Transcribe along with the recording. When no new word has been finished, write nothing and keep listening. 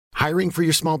Hiring for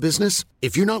your small business?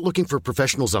 If you're not looking for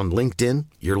professionals on LinkedIn,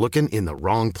 you're looking in the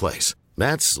wrong place.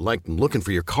 That's like looking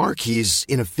for your car keys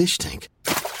in a fish tank.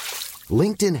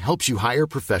 LinkedIn helps you hire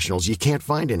professionals you can't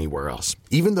find anywhere else,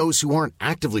 even those who aren't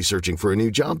actively searching for a new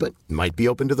job but might be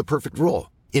open to the perfect role.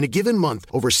 In a given month,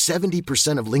 over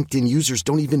 70% of LinkedIn users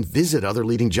don't even visit other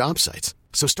leading job sites.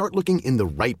 So start looking in the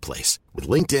right place. With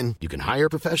LinkedIn, you can hire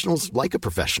professionals like a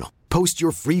professional. Post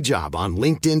your free job on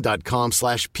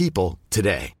linkedin.com/people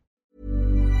today.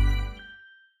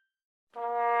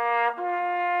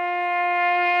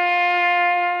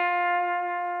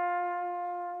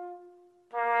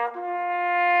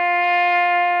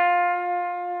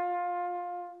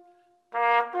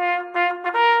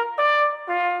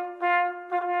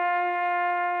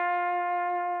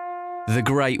 The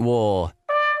Great War.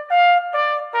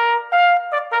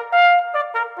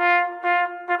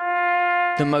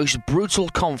 The most brutal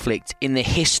conflict in the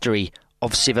history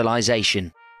of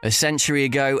civilization. A century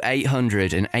ago,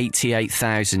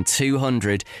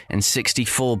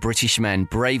 888,264 British men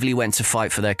bravely went to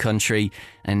fight for their country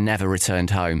and never returned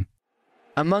home.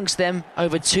 Amongst them,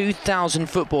 over 2,000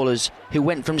 footballers who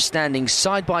went from standing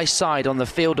side by side on the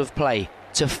field of play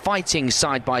to fighting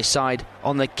side by side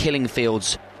on the killing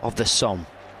fields of the Somme.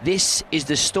 This is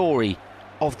the story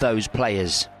of those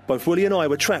players. Both Willie and I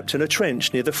were trapped in a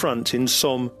trench near the front in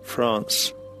Somme,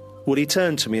 France. Willie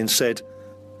turned to me and said,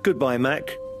 "Goodbye,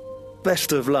 Mac.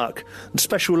 Best of luck, and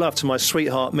special love to my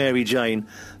sweetheart Mary Jane,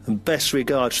 and best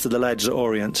regards to the lads at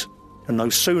Orient." And no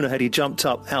sooner had he jumped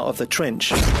up out of the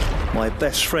trench, my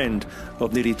best friend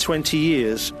of nearly 20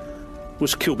 years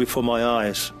was killed before my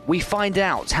eyes. We find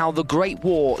out how the Great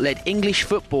War led English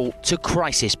football to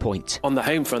crisis point. On the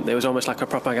home front, there was almost like a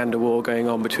propaganda war going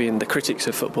on between the critics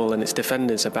of football and its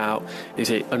defenders about,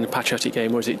 is it an unpatriotic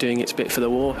game or is it doing its bit for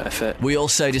the war effort? We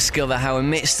also discover how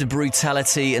amidst the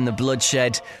brutality and the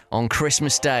bloodshed, on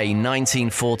Christmas Day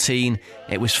 1914,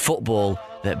 it was football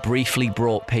that briefly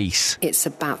brought peace. It's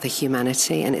about the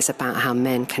humanity and it's about how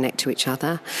men connect to each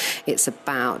other. It's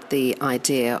about the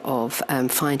idea of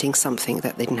finding something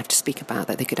that they didn't have to speak about,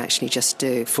 that they could actually just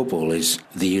do. Football is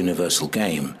the universal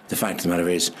game. The fact of the matter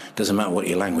is, doesn't matter what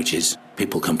your language is,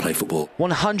 people can play football.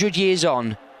 100 years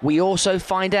on, we also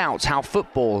find out how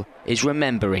football is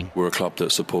remembering. We're a club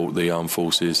that support the armed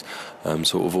forces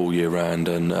sort of all year round,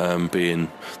 and being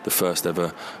the first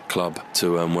ever club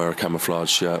to wear a camouflage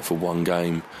shirt for one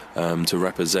game to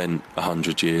represent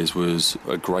 100 years was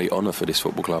a great honour for this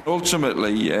football club.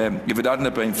 Ultimately, if it hadn't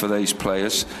have been for these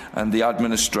players and the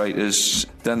administrators,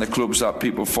 then the clubs that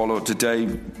people follow today,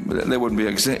 they wouldn't be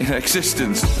in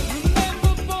existence.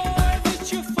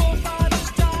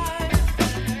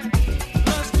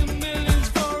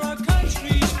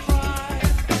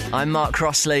 I'm Mark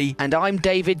Crossley. And I'm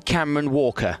David Cameron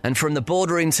Walker. And from the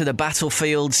boardroom to the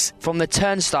battlefields, from the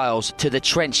turnstiles to the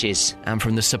trenches, and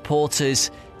from the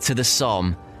supporters to the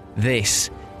Somme, this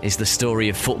is the story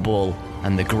of football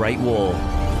and the Great War.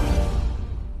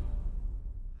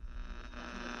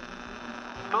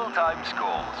 Full-time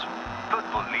scores.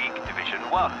 Football League Division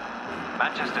 1.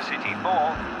 Manchester City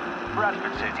 4,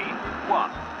 Bradford City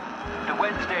 1. The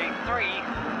Wednesday 3,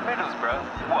 Middlesbrough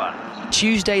 1.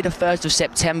 Tuesday the 1st of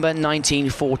September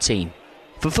 1914.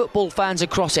 For football fans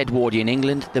across Edwardian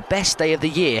England, the best day of the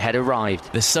year had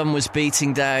arrived. The sun was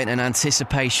beating down and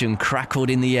anticipation crackled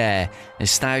in the air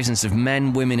as thousands of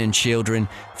men, women and children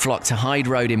flocked to Hyde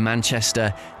Road in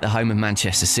Manchester, the home of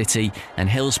Manchester City, and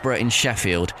Hillsborough in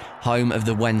Sheffield, home of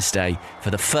the Wednesday, for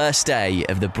the first day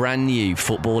of the brand new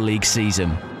Football League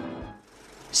season.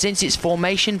 Since its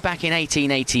formation back in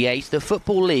 1888, the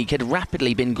Football League had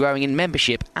rapidly been growing in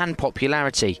membership and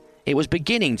popularity. It was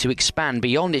beginning to expand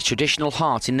beyond its traditional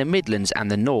heart in the Midlands and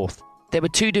the North. There were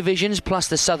 2 divisions plus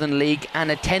the Southern League,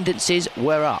 and attendances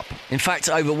were up. In fact,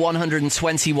 over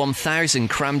 121,000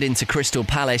 crammed into Crystal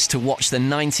Palace to watch the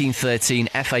 1913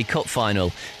 FA Cup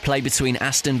final played between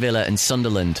Aston Villa and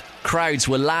Sunderland. Crowds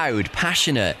were loud,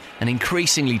 passionate and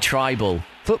increasingly tribal.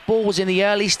 Football was in the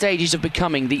early stages of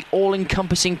becoming the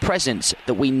all-encompassing presence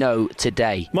that we know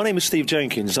today. My name is Steve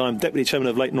Jenkins. I'm Deputy Chairman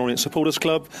of Leyton Orient Supporters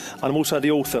Club, and I'm also the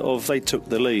author of They Took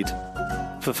the Lead.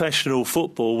 Professional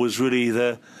football was really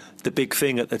the big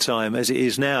thing at the time, as it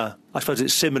is now. I suppose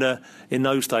it's similar in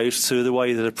those days to the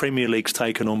way that the Premier League's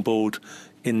taken on board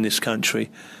in this country.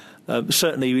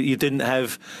 Certainly you didn't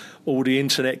have all the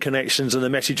internet connections and the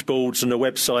message boards and the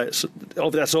websites.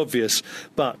 That's obvious,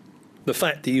 but The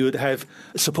fact that you would have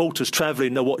supporters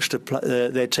travelling to watch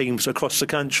their teams across the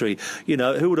country, you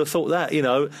know, who would have thought that? You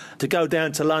know, to go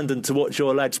down to London to watch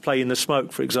your lads play in the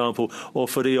Smoke, for example, or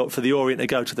for the Orient to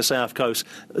go to the South Coast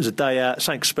as a day out,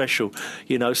 something special,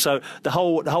 you know. So the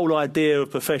whole idea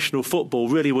of professional football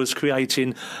really was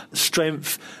creating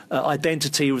strength,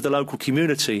 identity with the local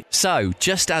community. So,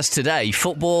 just as today,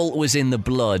 football was in the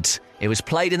blood. It was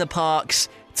played in the parks,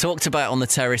 talked about on the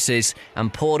terraces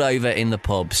and poured over in the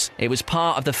pubs. It was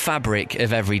part of the fabric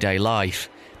of everyday life.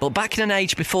 But back in an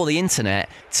age before the internet,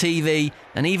 TV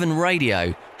and even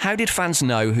radio, how did fans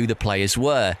know who the players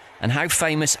were? And how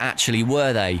famous actually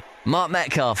were they? Mark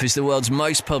Metcalf is the world's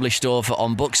most published author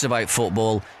on books about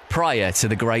football prior to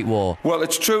the Great War. Well,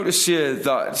 it's true to say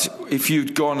that if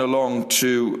you'd gone along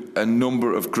to a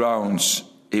number of grounds,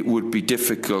 it would be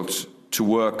difficult to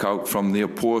work out from the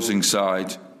opposing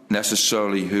side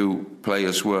necessarily who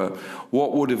players were.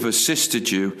 What would have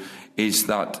assisted you is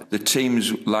that the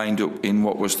teams lined up in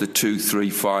what was the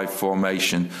 2-3-5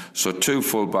 formation. So 2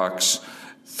 full-backs,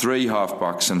 3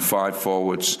 half-backs and 5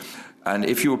 forwards. And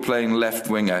if you were playing left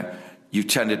winger, you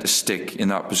tended to stick in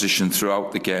that position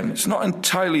throughout the game. It's not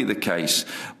entirely the case,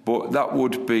 but that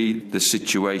would be the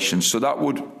situation. So that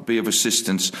would be of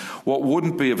assistance. What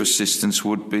wouldn't be of assistance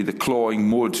would be the clawing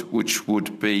mud, which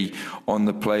would be on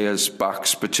the players'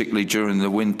 backs, particularly during the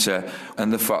winter,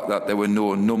 and the fact that there were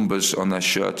no numbers on their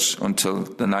shirts until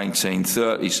the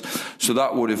 1930s. So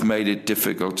that would have made it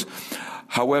difficult.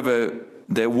 However,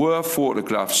 there were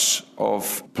photographs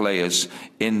of players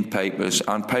in papers,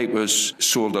 and papers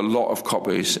sold a lot of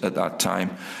copies at that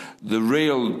time. The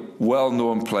real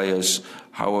well-known players,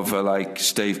 however, like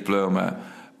Steve Bloomer,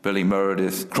 Billy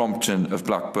Meredith, Crompton of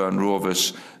Blackburn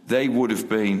Rovers, they would have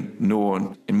been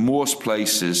known in most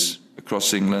places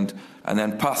across England. And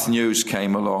then Path News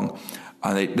came along,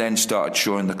 and they then started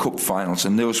showing the cup finals,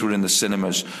 and those were in the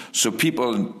cinemas. So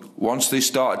people, once they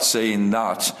started seeing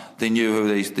that, they knew who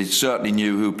they certainly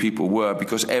knew who people were,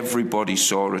 because everybody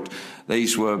saw it.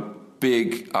 These were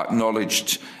big,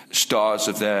 acknowledged stars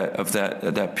of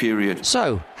their period.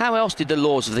 So, how else did the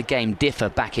laws of the game differ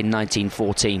back in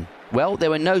 1914? Well, there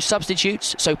were no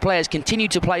substitutes, so players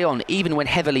continued to play on even when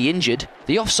heavily injured.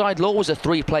 The offside law was a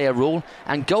 3-player rule,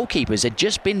 and goalkeepers had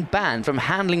just been banned from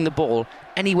handling the ball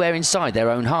anywhere inside their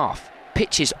own half.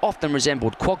 Pitches often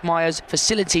resembled quagmires,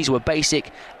 facilities were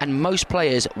basic, and most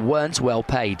players weren't well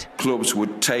paid. Clubs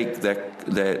would take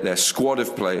their squad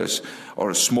of players, or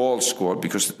a small squad,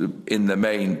 because in the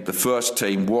main the first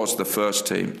team was the first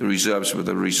team, the reserves were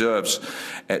the reserves.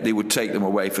 They would take them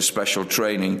away for special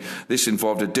training. This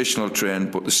involved additional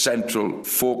training, but the central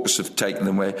focus of taking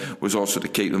them away was also to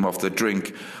keep them off the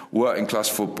drink. Working class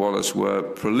footballers were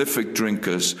prolific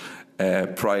drinkers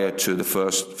prior to the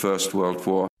First World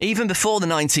War. Even before the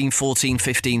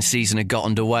 1914-15 season had got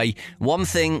underway, one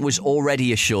thing was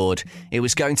already assured. It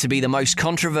was going to be the most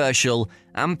controversial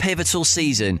and pivotal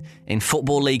season in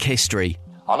Football League history.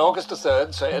 On August the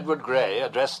 3rd, Sir Edward Grey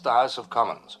addressed the House of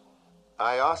Commons.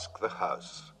 I ask the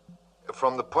House,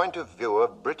 from the point of view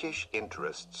of British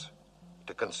interests,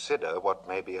 to consider what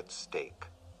may be at stake.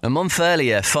 A month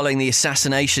earlier, following the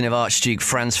assassination of Archduke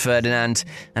Franz Ferdinand,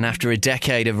 and after a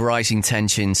decade of rising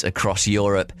tensions across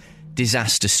Europe,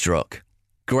 disaster struck.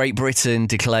 Great Britain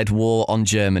declared war on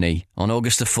Germany on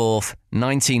August the 4th,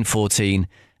 1914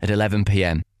 at 11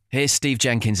 p.m. Here's Steve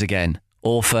Jenkins again,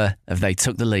 author of They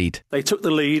Took the Lead. They Took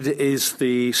the Lead is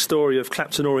the story of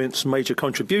Clapton Orient's major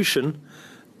contribution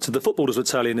to the Footballers'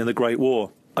 Battalion in the Great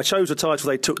War. I chose the title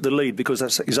They Took the Lead because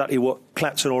that's exactly what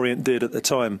Clapton Orient did at the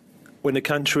time. When the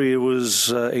country was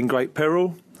in great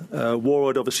peril, war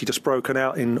had obviously just broken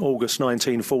out in August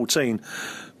 1914,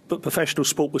 but professional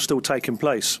sport was still taking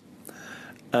place.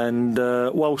 And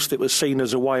whilst it was seen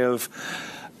as a way of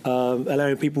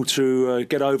allowing people to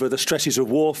get over the stresses of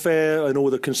warfare and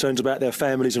all the concerns about their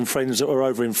families and friends that were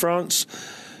over in France,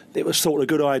 it was thought a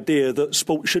good idea that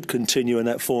sport should continue in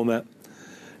that format.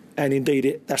 And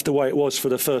indeed, that's the way it was for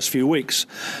the first few weeks.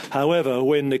 However,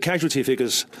 when the casualty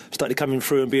figures started coming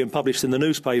through and being published in the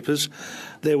newspapers,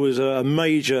 there was a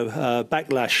major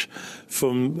backlash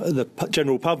from the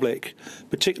general public,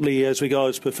 particularly as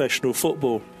regards professional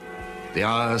football. The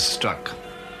hour struck.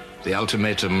 The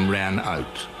ultimatum ran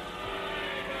out.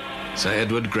 Sir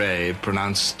Edward Grey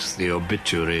pronounced the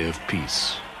obituary of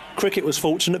peace. Cricket was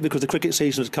fortunate because the cricket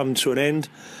season had come to an end.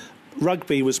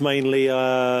 Rugby was mainly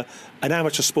an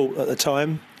amateur sport at the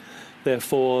time,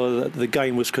 therefore the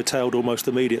game was curtailed almost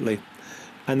immediately,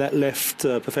 and that left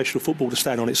professional football to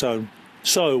stand on its own.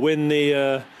 So when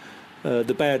the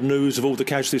bad news of all the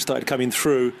casualties started coming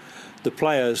through, the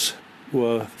players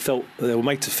were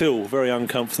made to feel very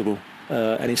uncomfortable.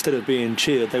 and instead of being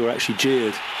cheered, they were actually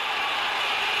jeered.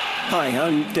 Hi,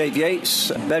 I'm Dave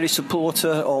Yates, Bury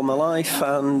supporter all my life,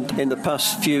 and in the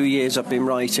past few years I've been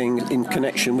writing in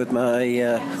connection with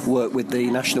my work with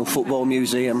the National Football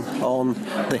Museum on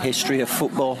the history of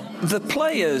football. The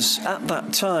players at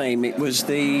that time, it was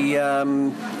the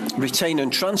retain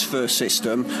and transfer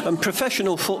system, and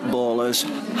professional footballers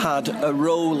had a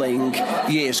rolling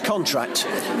year's contract,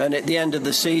 and at the end of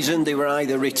the season they were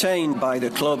either retained by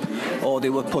the club or they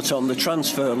were put on the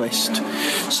transfer list.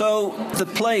 So the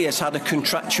players had a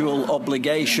contractual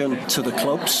obligation to the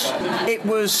clubs. It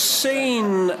was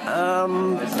seen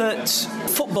that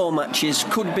football matches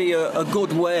could be a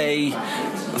good way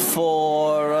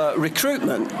for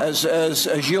recruitment as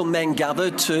young men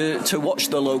gathered to watch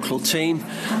the local team,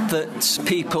 that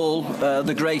people,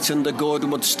 the great and the good,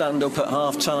 would stand up at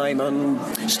half-time and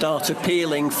start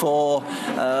appealing for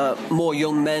more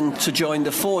young men to join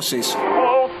the forces.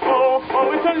 Oh,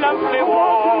 it's a lovely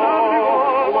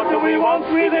war. What do we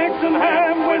want with eggs and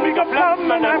ham when we got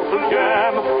plum and apple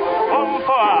jam?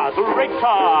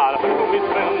 We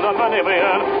spend the money we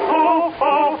earn.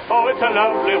 Oh, it's a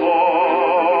lovely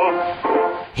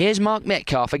war. Here's Mark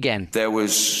Metcalf again. There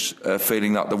was a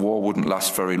feeling that the war wouldn't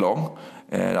last very long.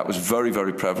 That was very,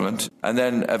 very prevalent. And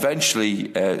then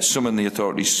eventually some in the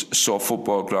authorities saw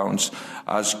football grounds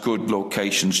as good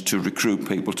locations to recruit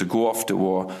people to go off to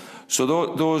war. So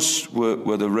those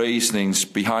were the reasonings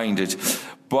behind it.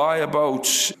 By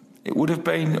about, it would have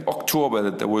been October,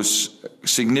 that there was a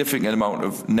significant amount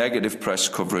of negative press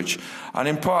coverage. And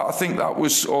in part, I think that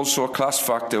was also a class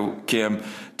factor came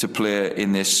to play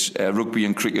in this. Rugby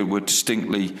and cricket were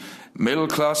distinctly middle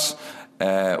class.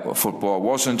 Football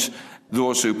wasn't.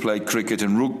 Those who played cricket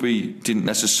and rugby didn't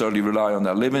necessarily rely on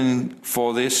their living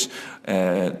for this.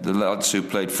 The lads who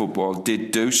played football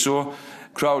did do so.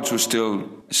 Crowds were still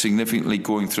significantly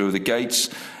going through the gates,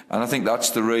 and I think that's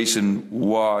the reason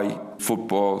why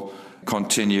football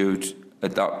continued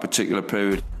at that particular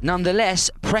period.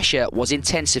 Nonetheless, pressure was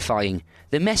intensifying.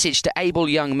 The message to able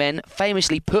young men,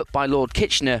 famously put by Lord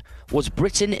Kitchener, was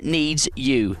Britain needs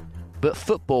you. But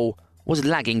football was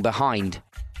lagging behind.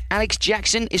 Alex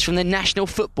Jackson is from the National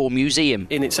Football Museum.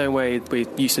 In its own way, we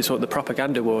used to talk the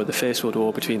propaganda war, the First World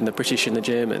War between the British and the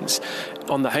Germans.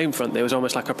 On the home front, there was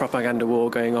almost like a propaganda war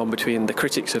going on between the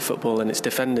critics of football and its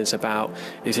defenders about,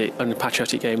 is it an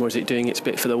unpatriotic game or is it doing its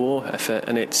bit for the war effort?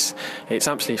 And it's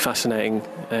absolutely fascinating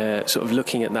sort of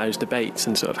looking at those debates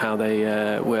and sort of how they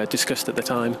were discussed at the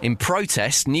time. In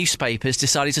protest, newspapers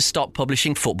decided to stop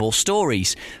publishing football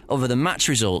stories. Other than match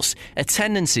results,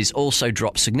 attendances also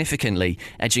dropped significantly,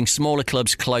 edging smaller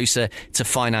clubs closer to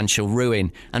financial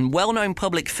ruin. And well-known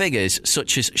public figures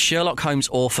such as Sherlock Holmes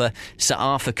author Sir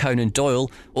Arthur Conan Doyle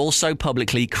also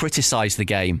publicly criticised the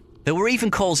game. There were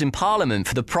even calls in Parliament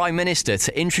for the Prime Minister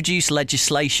to introduce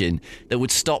legislation that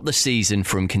would stop the season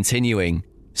from continuing.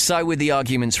 So with the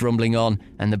arguments rumbling on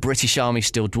and the British Army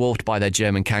still dwarfed by their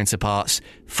German counterparts,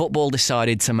 football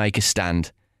decided to make a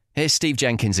stand. Here's Steve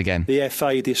Jenkins again. The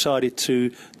FA decided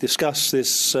to discuss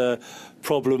this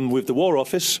problem with the War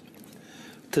Office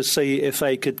to see if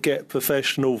they could get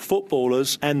professional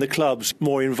footballers and the clubs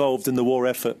more involved in the war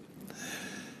effort.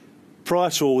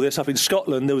 Prior to all this, up in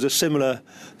Scotland, there was a similar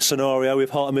scenario with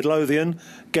Heart of Midlothian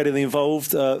getting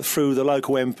involved through the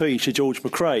local MP, Sir George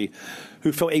McRae,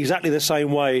 who felt exactly the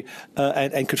same way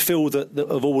and could feel that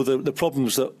of all the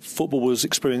problems that football was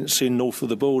experiencing north of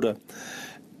the border.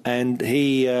 And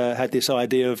he had this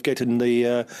idea of getting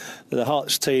the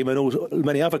Hearts team and also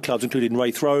many other clubs, including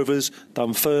Raith Rovers,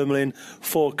 Dunfermline,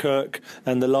 Falkirk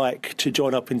and the like, to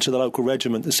join up into the local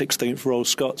regiment, the 16th Royal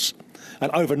Scots.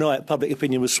 And overnight, public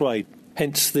opinion was swayed.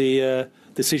 Hence the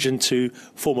decision to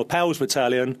form a PALS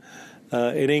battalion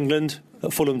in England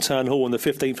at Fulham Town Hall on the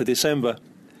 15th of December.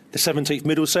 The 17th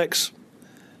Middlesex,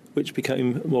 which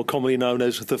became more commonly known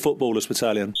as the Footballers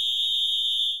Battalion.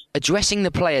 Addressing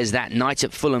the players that night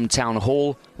at Fulham Town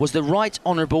Hall was the Right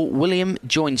Honourable William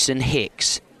Joynson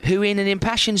Hicks, who in an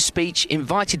impassioned speech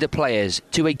invited the players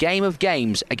to a game of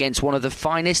games against one of the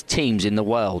finest teams in the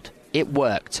world. It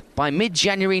worked. By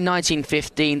mid-January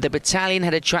 1915, the battalion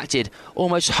had attracted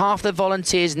almost half the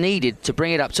volunteers needed to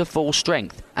bring it up to full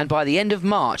strength, and by the end of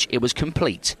March it was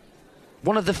complete.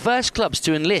 One of the first clubs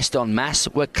to enlist en masse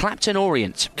were Clapton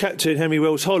Orient. Captain Henry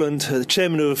Wells Holland, the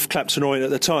chairman of Clapton Orient at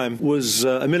the time, was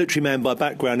a military man by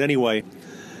background anyway.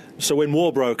 So when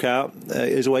war broke out,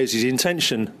 it was always his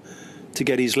intention to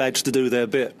get his lads to do their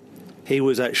bit. He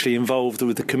was actually involved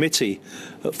with the committee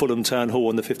at Fulham Town Hall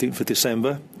on the 15th of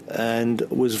December and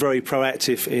was very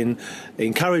proactive in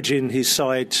encouraging his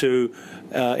side to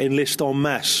enlist en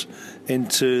masse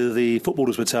into the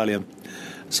Footballers Battalion.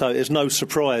 So it's no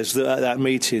surprise that at that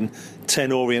meeting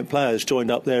 10 Orient players joined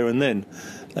up there and then.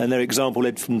 And their example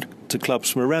led to clubs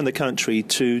from around the country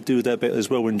to do their bit as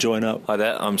well and join up. Hi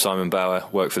there, I'm Simon Bauer,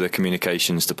 work for the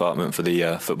communications department for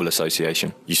the Football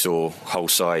Association. You saw whole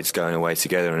sides going away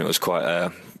together, and it was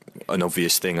quite an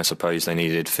obvious thing, I suppose. They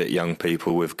needed fit young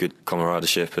people with good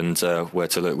camaraderie, and where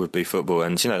to look would be football.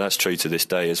 And, that's true to this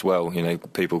day as well.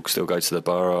 People still go to the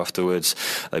bar afterwards.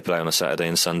 They play on a Saturday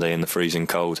and Sunday in the freezing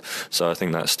cold. So I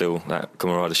think that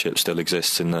camaraderie still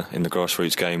exists in the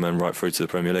grassroots game and right through to the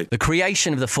Premier League. The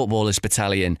creation of the Footballers'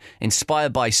 Battalion,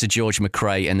 inspired by Sir George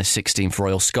McRae and the 16th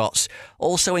Royal Scots,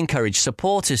 also encouraged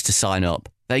supporters to sign up.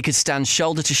 They could stand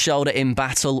shoulder to shoulder in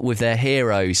battle with their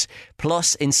heroes,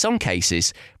 plus, in some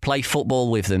cases, play football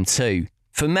with them too.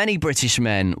 For many British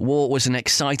men, war was an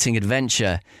exciting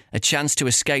adventure, a chance to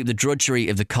escape the drudgery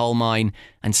of the coal mine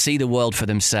and see the world for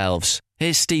themselves.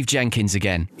 Here's Steve Jenkins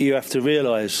again. We have to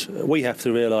realise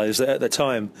that at the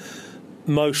time,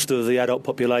 most of the adult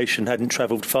population hadn't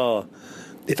travelled far.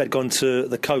 If they'd gone to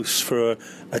the coast for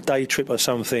a day trip or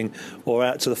something, or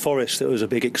out to the forest, it was a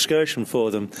big excursion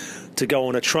for them. To go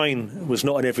on a train was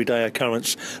not an everyday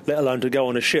occurrence, let alone to go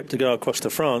on a ship to go across to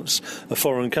France, a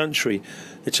foreign country,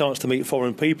 the chance to meet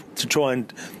foreign people, to try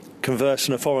and converse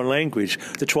in a foreign language,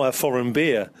 to try a foreign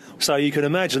beer. So you can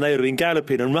imagine they would have been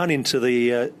galloping and running to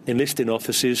the enlisting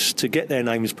offices to get their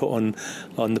names put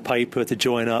on the paper to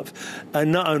join up.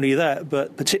 And not only that,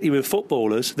 but particularly with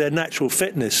footballers, their natural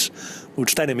fitness would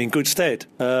stand them in good stead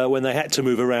when they had to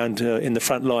move around in the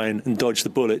front line and dodge the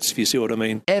bullets, if you see what I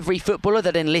mean. Every footballer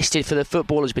that enlisted for the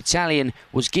Footballers' Battalion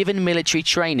was given military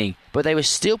training, but they were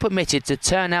still permitted to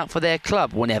turn out for their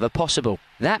club whenever possible.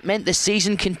 That meant the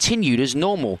season continued as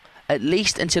normal, at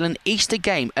least until an Easter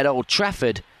game at Old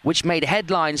Trafford, which made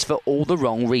headlines for all the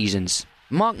wrong reasons.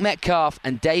 Mark Metcalfe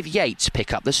and Dave Yates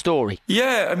pick up the story.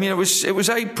 Yeah, it was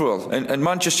April, and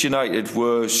Manchester United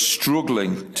were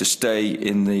struggling to stay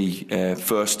in the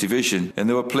First Division, and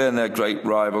they were playing their great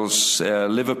rivals,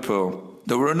 Liverpool.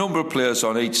 There were a number of players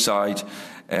on each side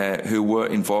who were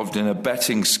involved in a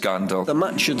betting scandal. The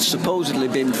match had supposedly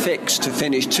been fixed to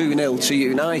finish 2-0 to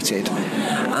United,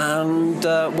 and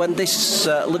when this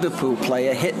Liverpool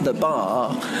player hit the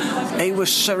bar, he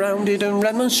was surrounded and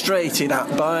remonstrated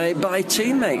at by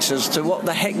teammates as to what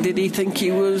the heck did he think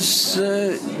he was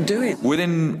doing.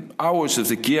 Within hours of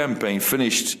the game being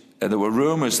finished, there were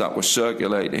rumours that were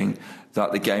circulating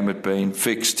that the game had been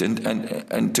fixed,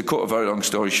 and to cut a very long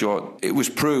story short, it was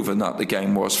proven that the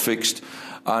game was fixed.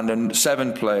 And then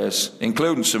 7 players,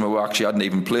 including some who actually hadn't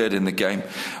even played in the game,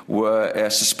 were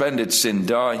suspended sine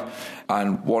die,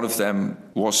 and one of them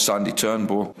was Sandy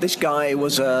Turnbull. This guy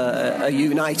was a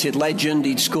United legend.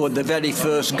 He'd scored the very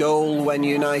first goal when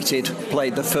United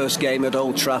played the first game at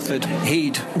Old Trafford.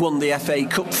 He'd won the FA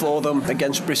Cup for them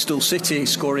against Bristol City,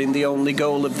 scoring the only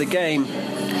goal of the game.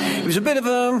 He was a bit of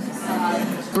a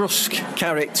brusque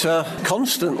character,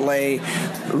 constantly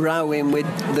rowing with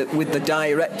the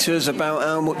directors about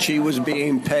how much he was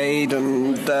being paid,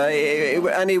 and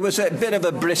he was a bit of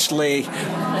a bristly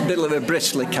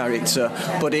character,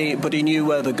 but he knew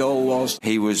where the goal was.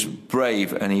 He was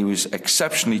brave and he was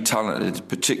exceptionally talented,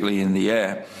 particularly in the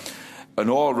air. An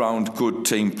all-round good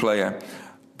team player,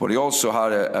 but he also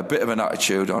had a bit of an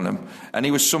attitude on him, and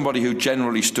he was somebody who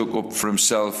generally stuck up for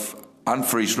himself and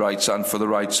for his rights and for the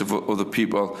rights of other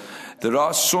people. There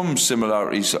are some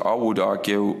similarities, I would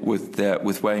argue,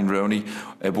 with Wayne Rooney,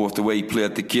 both the way he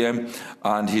played the game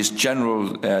and his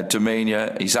general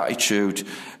demeanour, his attitude.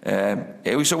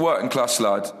 He was a working class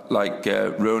lad like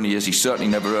Rooney is. He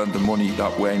certainly never earned the money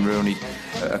that Wayne Rooney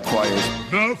acquired.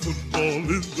 Now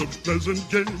football is a pleasant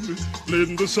game, played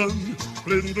in the sun,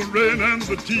 played in the rain, and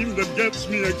the team that gets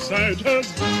me excited,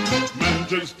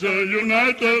 Manchester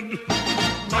United.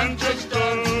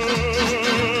 Manchester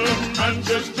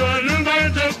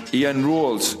United. He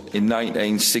enrolled in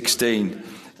 1916,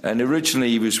 and originally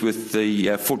he was with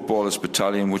the Footballers'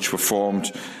 Battalion, which were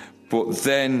formed, but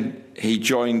then he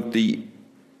joined the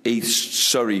East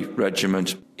Surrey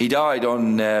Regiment. He died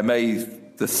on May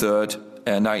the 3rd,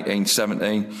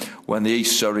 1917, when the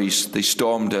East Surreys, they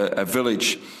stormed a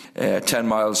village 10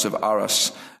 miles of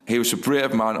Arras. He was a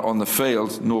brave man on the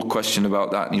field, no question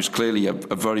about that, and he was clearly a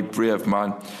very brave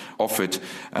man off it,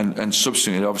 and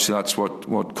subsequently, obviously, that's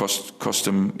what cost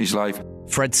him his life.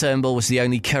 Fred Turnbull was the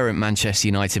only current Manchester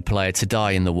United player to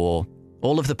die in the war.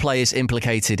 All of the players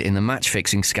implicated in the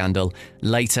match-fixing scandal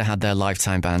later had their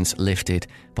lifetime bans lifted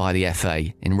by the FA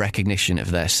in recognition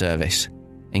of their service,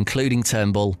 including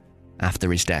Turnbull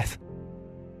after his death.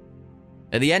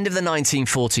 At the end of the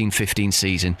 1914-15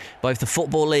 season, both the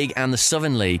Football League and the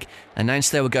Southern League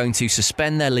announced they were going to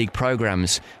suspend their league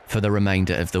programmes for the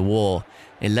remainder of the war.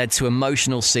 It led to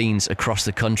emotional scenes across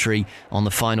the country on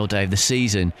the final day of the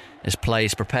season as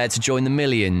players prepared to join the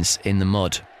millions in the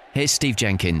mud. Here's Steve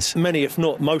Jenkins. Many, if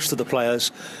not most of the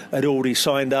players, had already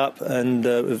signed up, and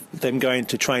them going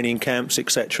to training camps,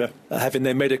 etc., having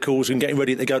their medicals and getting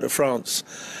ready to go to France.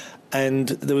 And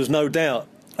there was no doubt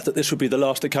that this would be the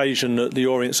last occasion that the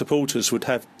Orient supporters would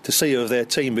have to see of their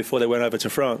team before they went over to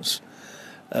France.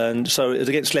 And so it was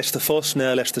against Leicester Fosse,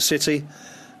 now Leicester City.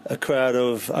 A crowd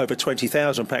of over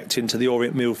 20,000 packed into the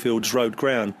Orient Millfields Road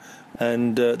ground,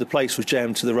 and the place was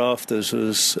jammed to the rafters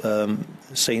as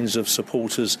scenes of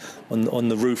supporters on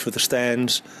the roof of the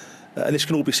stands. And this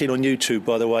can all be seen on YouTube,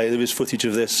 by the way. There is footage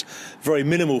of this. Very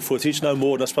minimal footage, no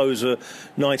more than, I suppose,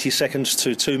 90 seconds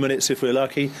to 2 minutes if we're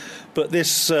lucky. But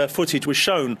this footage was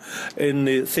shown in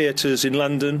the theatres in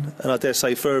London, and I dare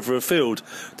say further afield,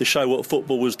 to show what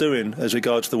football was doing as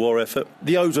regards the war effort.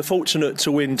 The O's were fortunate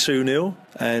to win 2-0,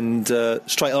 and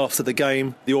straight after the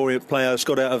game, the Orient players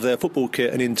got out of their football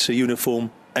kit and into uniform,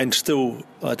 and still,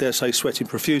 I dare say, sweating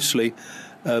profusely,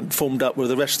 formed up with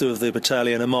the rest of the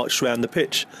battalion and marched around the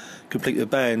pitch, complete the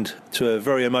band, to a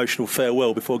very emotional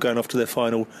farewell before going off to their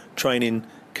final training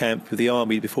camp with the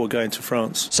army before going to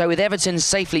France. So with Everton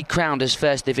safely crowned as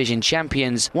First Division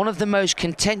champions, one of the most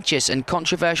contentious and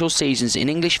controversial seasons in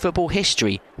English football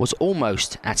history was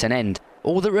almost at an end.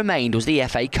 All that remained was the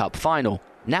FA Cup final,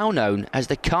 now known as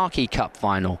the Khaki Cup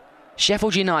final.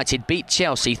 Sheffield United beat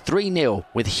Chelsea 3-0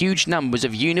 with huge numbers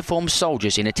of uniformed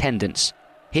soldiers in attendance.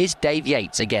 Here's Dave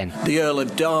Yates again. The Earl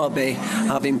of Derby,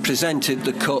 having presented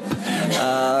the cup,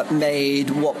 made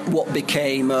what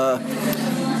became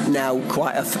now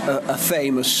quite a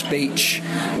famous speech,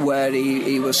 where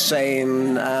he was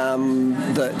saying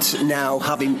that now,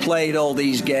 having played all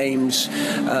these games,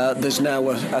 there's now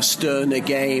a sterner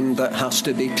game that has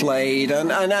to be played,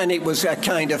 and it was a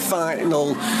kind of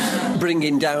final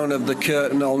bringing down of the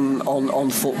curtain on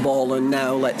football, and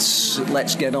now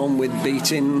let's get on with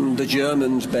beating the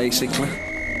Germans, basically.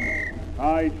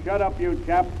 Aye, shut up, you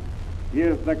chap.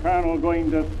 Here's the Colonel going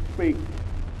to speak.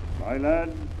 My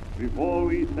lads, before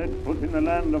we set foot in the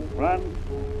land of France,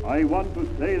 I want to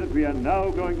say that we are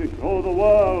now going to show the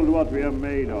world what we are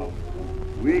made of.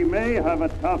 We may have a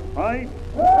tough fight,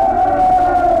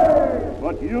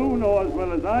 but you know as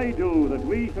well as I do that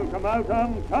we shall come out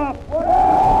on top.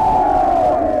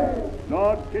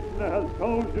 Lord Kitchener has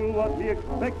told you what he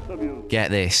expects of you.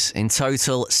 Get this, in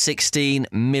total 16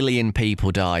 million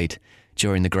people died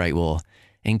during the Great War.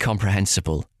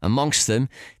 Incomprehensible. Amongst them,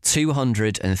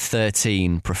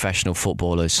 213 professional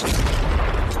footballers.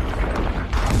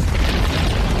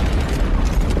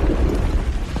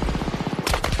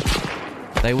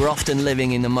 They were often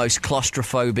living in the most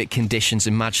claustrophobic conditions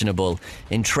imaginable,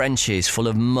 in trenches full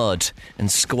of mud and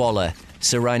squalor,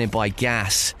 surrounded by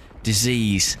gas,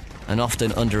 disease, and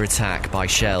often under attack by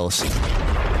shells.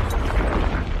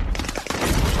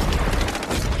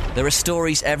 There are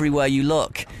stories everywhere you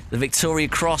look. The Victoria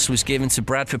Cross was given to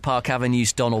Bradford Park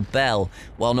Avenue's Donald Bell,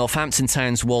 while Northampton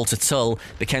Town's Walter Tull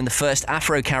became the first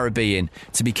Afro-Caribbean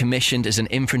to be commissioned as an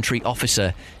infantry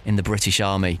officer in the British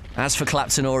Army. As for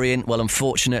Clapton Orient, well,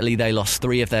 unfortunately, they lost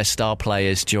 3 of their star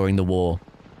players during the war.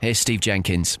 Here's Steve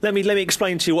Jenkins. Let me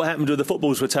explain to you what happened with the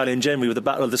Footballers Battalion generally with the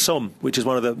Battle of the Somme, which is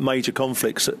one of the major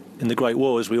conflicts in the Great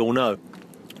War, as we all know.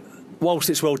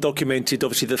 Whilst it's well documented,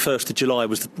 obviously the 1st of July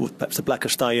was perhaps the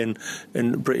blackest day in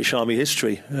British Army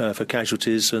history for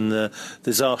casualties and the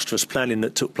disastrous planning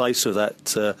that took place of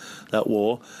that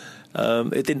war.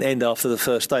 It didn't end after the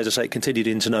first day, as I say, it continued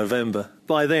into November.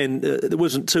 By then, it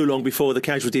wasn't too long before the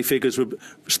casualty figures were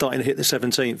starting to hit the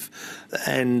 17th.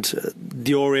 And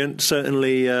the Orient,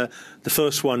 certainly the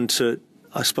first one to,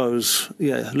 I suppose,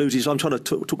 lose his... I'm trying to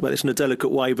talk about this in a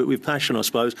delicate way, but with passion, I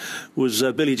suppose, was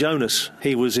Billy Jonas.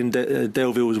 He was in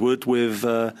Delville's Wood with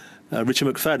Richard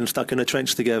McFadden stuck in a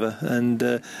trench together,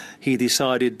 and he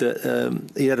decided that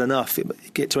he had enough.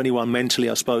 It get to anyone mentally,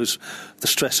 I suppose, the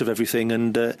stress of everything,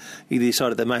 and he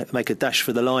decided to make a dash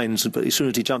for the lines, but as soon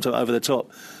as he jumped over the top,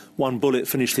 one bullet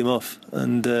finished him off,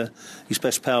 and his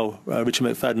best pal, Richard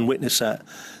McFadden, witnessed that.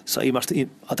 So he must... I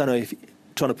don't know if...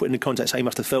 trying to put in the context how he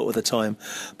must have felt at the time.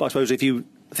 But I suppose if you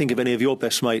think of any of your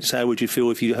best mates, how would you feel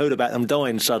if you heard about them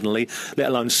dying suddenly, let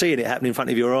alone seeing it happen in front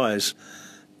of your eyes,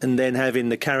 and then having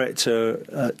the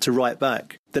character to write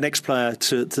back? The next player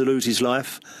to lose his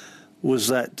life was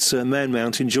that man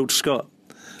mountain, George Scott.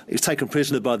 He was taken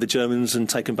prisoner by the Germans and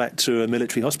taken back to a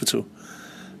military hospital.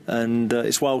 And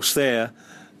it's whilst there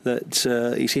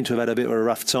that he seemed to have had a bit of a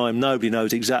rough time. Nobody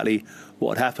knows exactly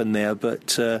what happened there,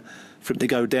 but for him to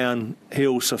go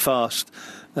downhill so fast,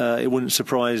 it wouldn't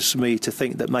surprise me to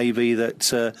think that maybe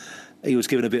that he was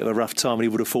given a bit of a rough time and he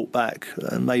would have fought back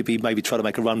and maybe try to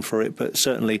make a run for it, but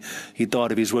certainly he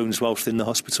died of his wounds whilst in the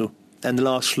hospital. And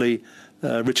lastly,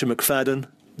 Richard McFadden,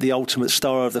 the ultimate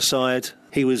star of the side.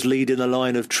 He was leading a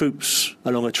line of troops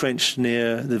along a trench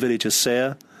near the village of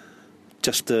Serre,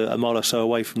 just a mile or so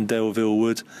away from Delville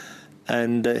Wood,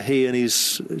 and he and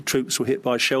his troops were hit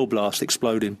by a shell blast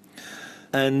exploding.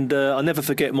 And I'll never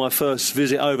forget my first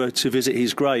visit over to visit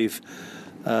his grave.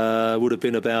 Would have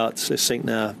been about, let's think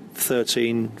now,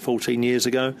 13, 14 years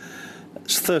ago.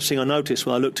 It's the first thing I noticed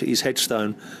when I looked at his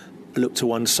headstone. I looked to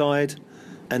one side,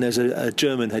 and there's a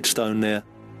German headstone there.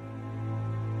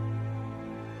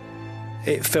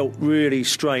 It felt really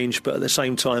strange, but at the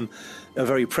same time, a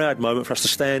very proud moment for us to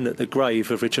stand at the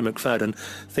grave of Richard McFadden,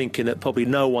 thinking that probably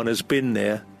no one has been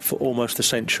there for almost a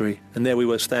century. And there we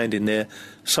were standing there,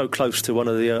 so close to one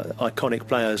of the iconic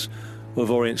players of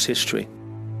Orient's history.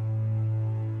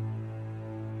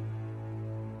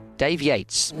 Dave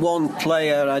Yates. One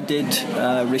player I did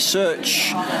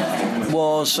research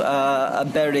was a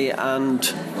Bury and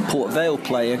Port Vale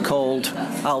player called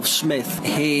Alf Smith.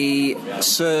 He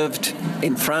served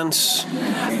in France,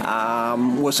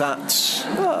 was at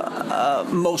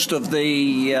most of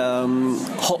the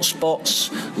hotspots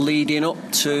leading up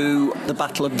to the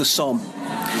Battle of the Somme.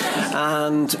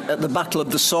 And at the Battle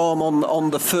of the Somme on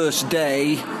the first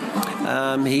day,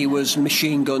 he was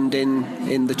machine gunned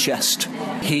in the chest.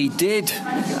 He did,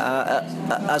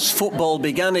 as football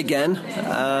began again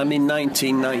in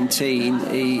 1919,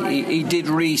 he did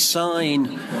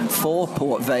re-sign for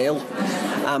Port Vale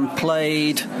and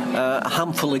played a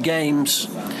handful of games,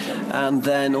 and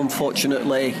then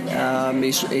unfortunately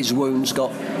his wounds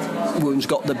got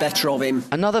the better of him.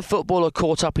 Another footballer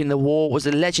caught up in the war was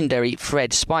the legendary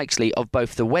Fred Spikesley of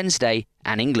both the Wednesday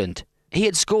and England. He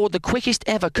had scored the quickest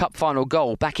ever cup final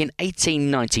goal back in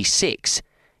 1896.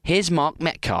 Here's Mark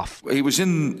Metcalf. He was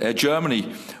in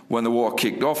Germany when the war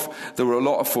kicked off. There were a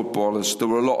lot of footballers. There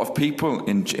were a lot of people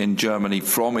in Germany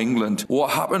from England.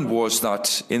 What happened was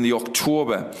that in the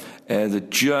October, the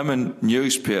German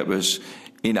newspapers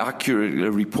inaccurately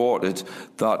reported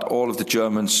that all of the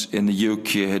Germans in the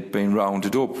UK had been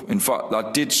rounded up. In fact,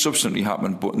 that did subsequently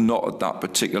happen, but not at that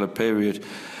particular period.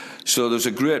 So there's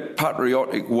a great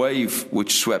patriotic wave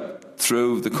which swept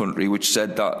through the country, which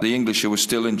said that the English who were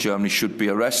still in Germany should be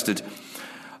arrested.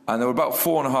 And there were about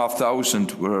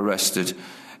 4,500 were arrested.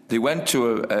 They went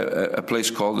to a place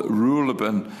called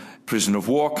Ruhleben prison of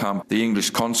war camp. The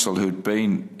English consul who'd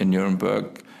been in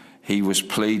Nuremberg, he was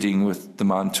pleading with the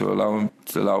man to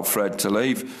allow Fred to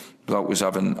leave. That was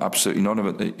having absolutely none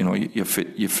of it. You know, you're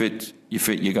fit,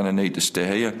 you're going to need to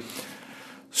stay here.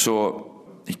 So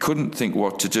he couldn't think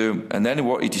what to do. And then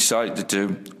what he decided to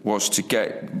do was to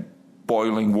get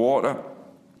boiling water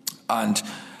and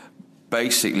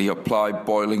basically apply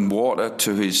boiling water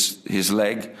to his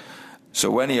leg.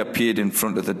 So when he appeared in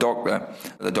front of the doctor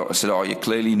said, "Oh, you're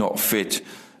clearly not fit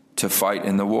to fight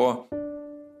in the war."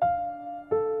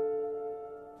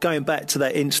 Going back to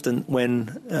that instant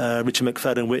when Richard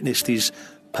McFadden witnessed his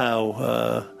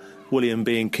pal William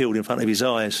being killed in front of his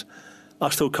eyes, I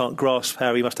still can't grasp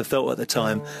how he must have felt at the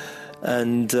time.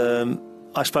 And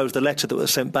I suppose the letter that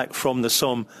was sent back from the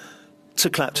Somme to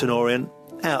Clapton Orient,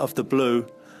 out of the blue,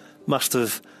 must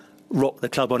have rocked the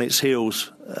club on its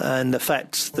heels. And the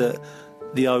fact that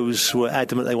the O's were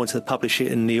adamant they wanted to publish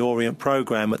it in the Orient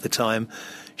programme at the time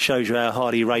shows you how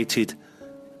highly rated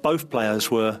both players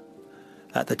were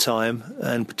at the time,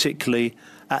 and particularly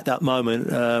at that moment,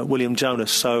 William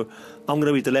Jonas. So I'm going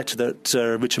to read the letter that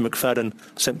Richard McFadden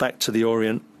sent back to the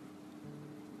Orient.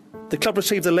 The club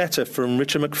received a letter from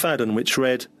Richard McFadden which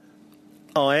read,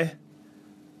 "I,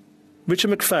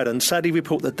 Richard McFadden, sadly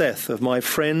report the death of my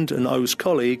friend and O's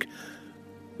colleague,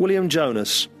 William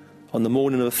Jonas, on the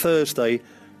morning of Thursday,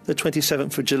 the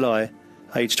 27th of July,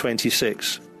 aged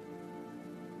 26.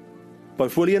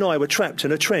 Both Willie and I were trapped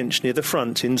in a trench near the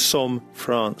front in Somme,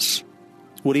 France.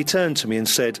 Willie turned to me and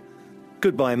said,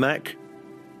 'Goodbye, Mac.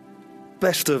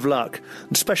 Best of luck,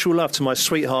 and special love to my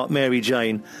sweetheart Mary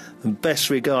Jane, and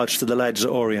best regards to the lads at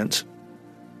Orient.'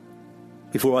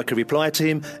 Before I could reply to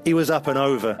him, he was up and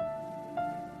over.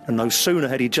 And no sooner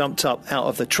had he jumped up out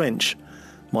of the trench,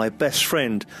 my best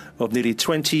friend of nearly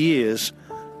 20 years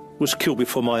was killed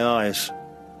before my eyes.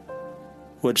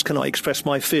 Words cannot express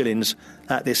my feelings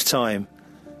at this time.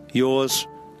 Yours,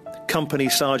 Company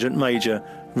Sergeant Major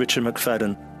Richard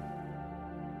McFadden."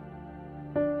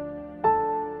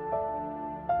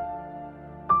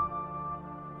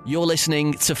 You're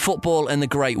listening to Football and the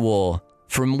Great War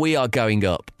from We Are Going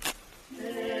Up.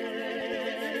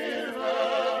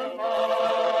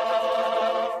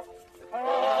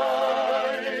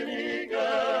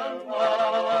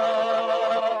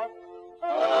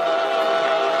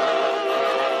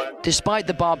 Despite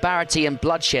the barbarity and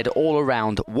bloodshed all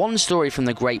around, one story from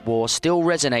the Great War still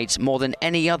resonates more than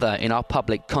any other in our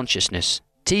public consciousness.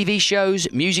 TV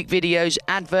shows, music videos,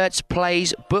 adverts,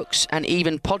 plays, books and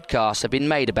even podcasts have been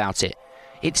made about it.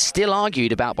 It's still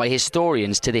argued about by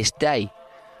historians to this day.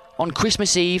 On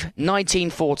Christmas Eve,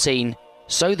 1914,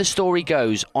 so the story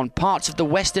goes, on parts of the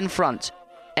Western Front,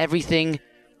 everything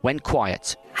went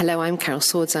quiet. Hello, I'm Carol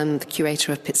Swords. I'm the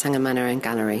curator of Pitsanger Manor and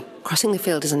Gallery. Crossing the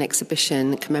Field is an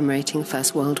exhibition commemorating the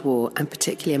First World War, and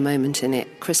particularly a moment in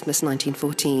it, Christmas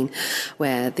 1914,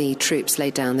 where the troops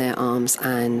laid down their arms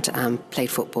and played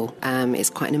football. It's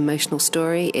quite an emotional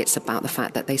story. It's about the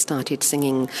fact that they started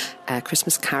singing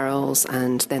Christmas carols,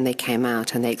 and then they came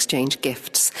out and they exchanged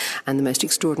gifts. And the most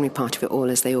extraordinary part of it all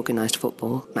is they organised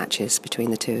football matches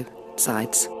between the two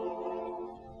sides.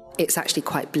 It's actually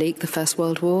quite bleak, the First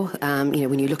World War.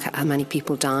 When you look at how many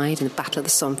people died in the Battle of the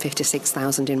Somme,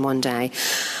 56,000 in one day.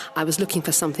 I was looking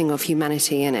for something of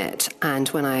humanity in it, and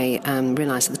when I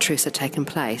realised that the truce had taken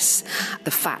place,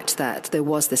 the fact that there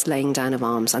was this laying down of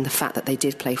arms and the fact that they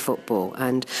did play football,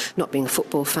 and not being a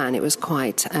football fan, it was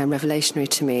quite revelationary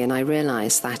to me, and I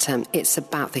realised that it's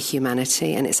about the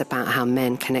humanity and it's about how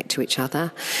men connect to each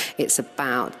other. It's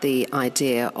about the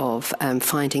idea of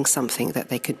finding something that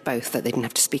they didn't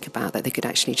have to speak about, that they could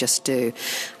actually just do.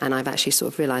 And I've actually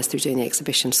sort of realised through doing the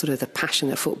exhibition sort of the passion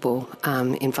that football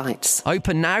invites.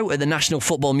 Open now at the National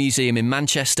Football Museum in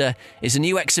Manchester is a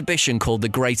new exhibition called The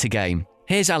Greater Game.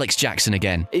 Here's Alex Jackson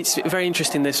again. It's very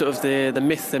interesting, the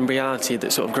myth and reality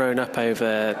that's sort of grown up over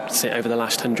the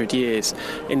last 100 years.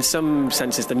 In some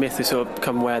senses, the myth has sort of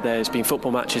come where there's been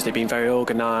football matches, they've been very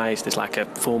organised, there's like a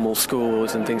formal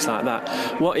scores and things like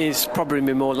that. What is probably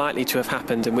more likely to have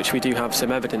happened, and which we do have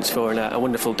some evidence for in a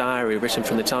wonderful diary written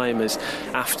from the time, is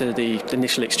after the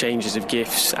initial exchanges of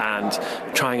gifts and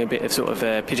trying a bit of sort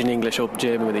of pidgin English or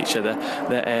German with each other,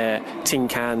 that tin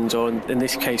cans, or in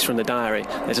this case from the diary,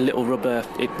 there's a little rubber.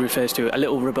 It refers to a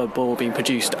little rubber ball being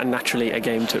produced, and naturally a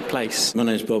game took place. My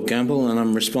name is Bob Gamble, and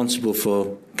I'm responsible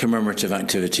for commemorative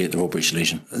activity at the Royal British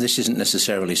Legion. This isn't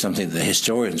necessarily something that the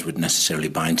historians would necessarily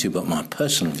buy into, but my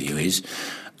personal view is,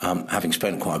 having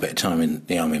spent quite a bit of time in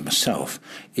the army myself,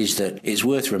 is that it's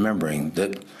worth remembering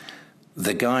that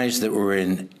the guys that were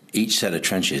in each set of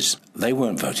trenches, they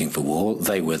weren't voting for war.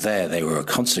 They were there. They were a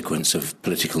consequence of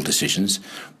political decisions.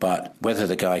 But whether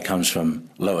the guy comes from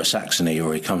Lower Saxony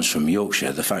or he comes from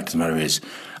Yorkshire, the fact of the matter is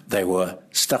they were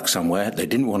stuck somewhere they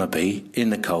didn't want to be, in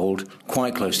the cold,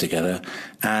 quite close together,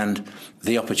 and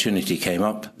the opportunity came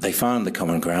up. They found the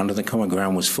common ground, and the common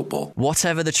ground was football.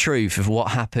 Whatever the truth of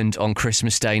what happened on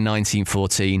Christmas Day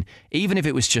 1914, even if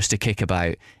it was just a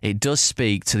kickabout, it does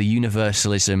speak to the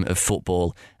universalism of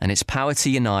football and its power to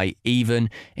unite even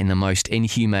in the most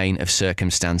inhumane of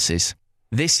circumstances.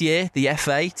 This year, the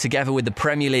FA, together with the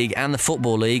Premier League and the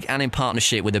Football League, and in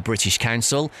partnership with the British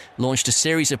Council, launched a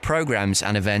series of programmes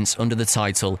and events under the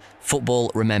title Football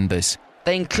Remembers.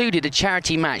 They included a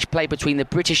charity match played between the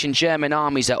British and German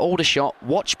armies at Aldershot,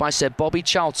 watched by Sir Bobby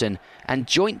Charlton, and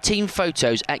joint team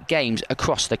photos at games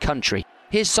across the country.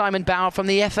 Here's Simon Bauer from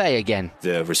the FA again.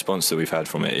 The response that we've had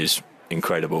from it is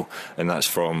incredible, and that's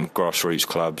from grassroots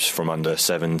clubs, from under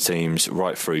 7 teams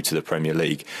right through to the Premier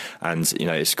League. And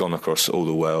it's gone across all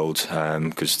the world,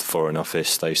 because the Foreign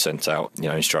Office, they've sent out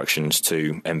instructions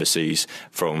to embassies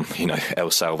from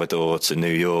El Salvador to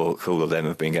New York. All of them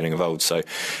have been getting involved, so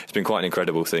it's been quite an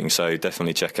incredible thing. So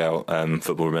definitely check out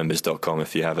footballremembers.com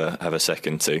if you have a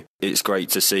second to. It's great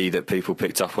to see that people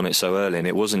picked up on it so early, and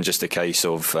it wasn't just a case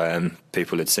of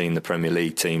people had seen the Premier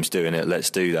League teams doing it, let's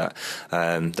do that.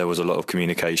 There was a lot of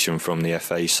communication from the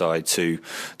FA side to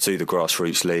the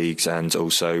grassroots leagues, and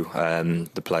also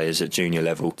the players at junior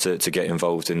level to get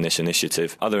involved in this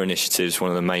initiative. Other initiatives, one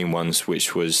of the main ones,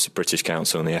 which was British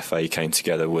Council and the FA came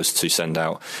together, was to send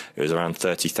out, it was around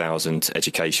 30,000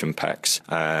 education packs,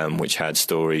 which had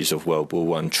stories of World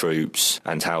War I troops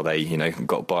and how they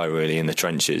got by really in the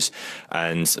trenches.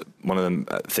 And one of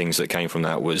the things that came from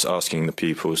that was asking the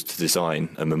pupils to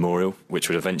design a memorial, which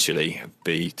would eventually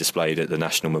be displayed at the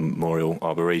National Memorial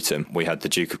Arboretum. We had the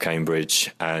Duke of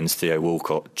Cambridge and Theo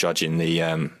Walcott judging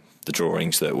the the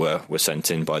drawings that were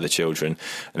sent in by the children,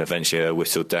 and eventually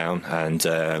whittled down. And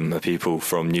a pupil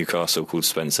from Newcastle called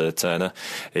Spencer Turner,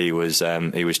 he was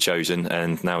chosen,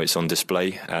 and now it's on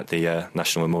display at the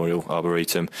National Memorial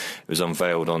Arboretum. It was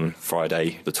unveiled on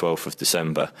Friday, the 12th of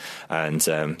December, and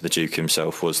the Duke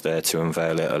himself was there to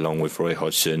unveil it, along with Roy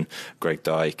Hodgson, Greg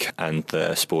Dyke, and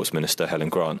the Sports Minister Helen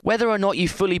Grant. Whether or not you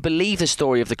fully believe the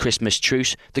story of the Christmas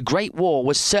truce, the Great War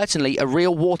was certainly a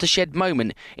real watershed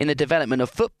moment in the development of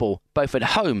football, both at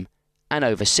home and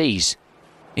overseas.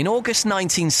 In August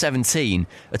 1917,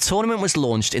 a tournament was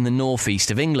launched in the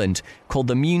northeast of England called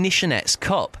the Munitionettes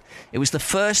Cup. It was the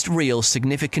first real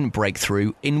significant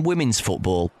breakthrough in women's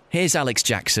football. Here's Alex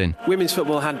Jackson. Women's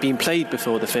football had been played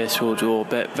before the First World War,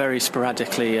 but very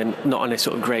sporadically and not on a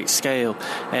sort of great scale.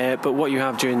 But what you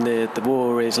have during the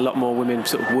war is a lot more women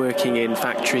sort of working in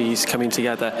factories, coming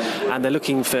together, and they're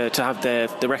looking to have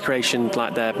the recreation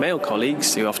like their male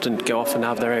colleagues, who often go off and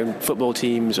have their own football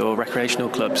teams or recreational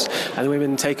clubs, and the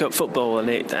women take up football, and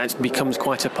it becomes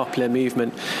quite a popular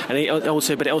movement. And it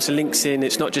also links in.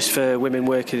 It's not just for women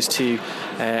workers to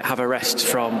have a rest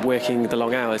from working the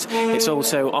long hours. It's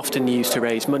also often used to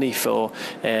raise money for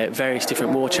various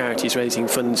different war charities, raising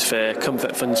funds for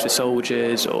comfort funds for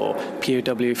soldiers or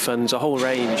POW funds, a whole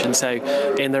range. And so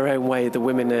in their own way, the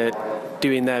women are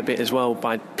doing their bit as well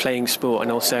by playing sport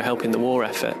and also helping the war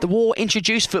effort. The war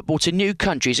introduced football to new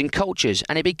countries and cultures,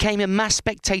 and it became a mass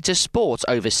spectator sport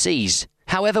overseas.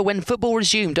 However, when football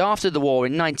resumed after the war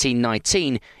in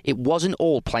 1919, it wasn't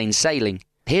all plain sailing.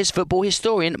 Here's football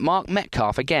historian Mark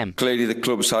Metcalf again. Clearly the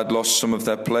clubs had lost some of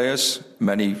their players.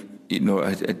 Many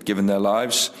had given their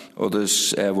lives.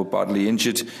 Others were badly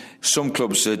injured. Some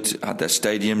clubs had their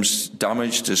stadiums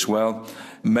damaged as well.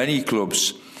 Many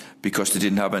clubs, because they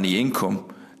didn't have any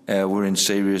income, were in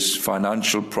serious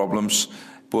financial problems.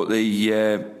 But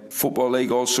the Football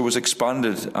League also was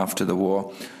expanded after the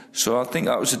war. So I think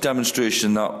that was a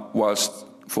demonstration that whilst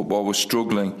football was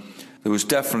struggling, there was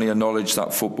definitely a knowledge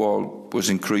that football was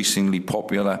increasingly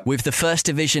popular. With the First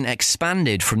Division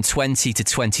expanded from 20 to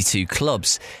 22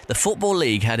 clubs, the Football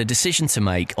League had a decision to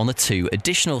make on the two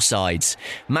additional sides.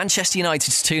 Manchester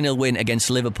United's 2-0 win against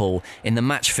Liverpool in the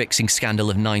match-fixing scandal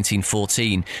of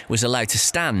 1914 was allowed to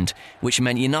stand, which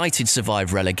meant United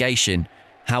survived relegation.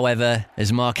 However,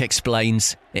 as Mark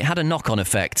explains, it had a knock-on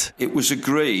effect. It was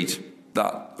agreed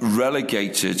that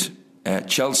relegated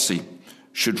Chelsea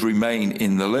should remain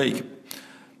in the league.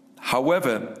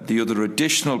 However, the other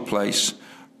additional place,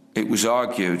 it was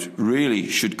argued, really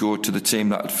should go to the team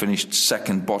that had finished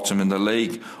second bottom in the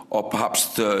league, or perhaps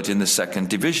third in the second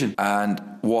division. And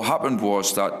what happened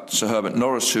was that Sir Herbert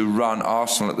Norris, who ran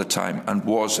Arsenal at the time and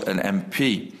was an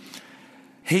MP,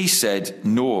 he said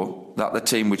no, that the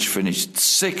team which finished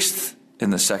sixth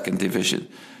in the second division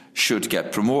should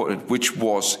get promoted, which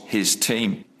was his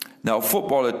team. Now,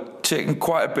 football had taken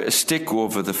quite a bit of stick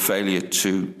over the failure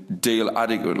to deal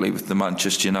adequately with the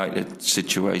Manchester United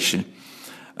situation.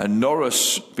 And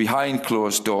Norris, behind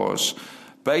closed doors,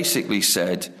 basically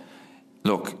said,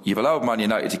 look, you've allowed Man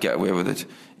United to get away with it.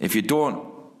 If you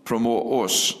don't promote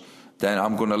us, then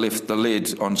I'm going to lift the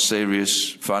lid on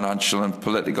serious financial and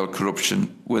political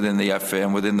corruption within the FA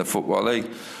and within the Football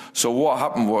League. So what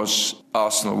happened was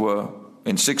Arsenal were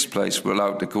in sixth place, were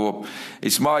allowed to go up.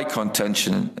 It's my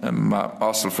contention, and my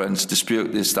Arsenal friends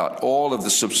dispute this, that all of the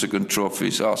subsequent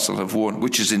trophies Arsenal have won,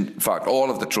 which is in fact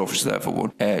all of the trophies they ever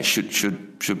won,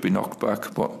 should be knocked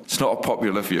back. But it's not a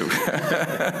popular view.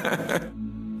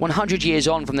 100 years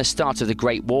on from the start of the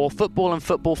Great War, football and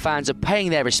football fans are paying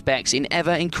their respects in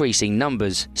ever-increasing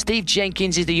numbers. Steve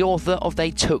Jenkins is the author of They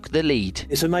Took the Lead.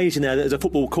 It's amazing now that there's a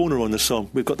football corner on the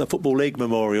song. We've got the Football League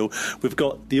Memorial, we've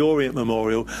got the Orient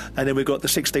Memorial, and then we've got the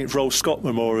 16th Rolls Scott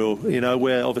Memorial,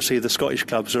 where obviously the Scottish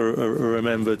clubs are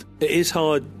remembered. It is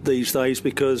hard these days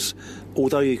because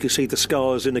although you can see the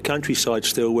scars in the countryside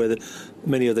still where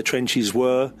many of the trenches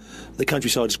were, the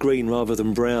countryside's green rather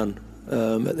than brown.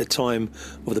 At the time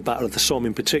of the Battle of the Somme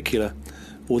in particular,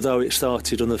 although it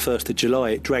started on the 1st of July,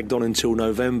 it dragged on until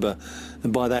November,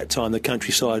 and by that time the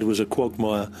countryside was a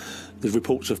quagmire. There's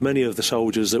reports of many of the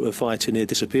soldiers that were fighting here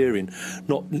disappearing,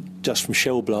 not just from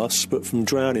shell blasts, but from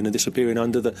drowning and disappearing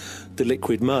under the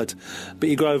liquid mud. But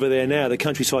you go over there now, the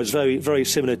countryside's very, very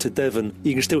similar to Devon.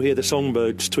 You can still hear the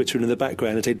songbirds twittering in the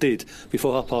background, as they did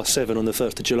before 7:30 on the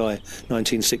 1st of July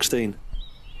 1916.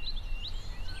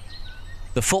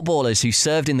 The footballers who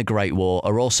served in the Great War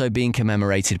are also being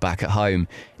commemorated back at home,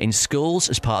 in schools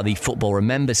as part of the Football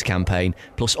Remembers campaign,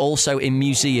 plus also in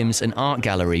museums and art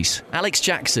galleries. Alex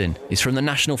Jackson is from the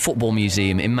National Football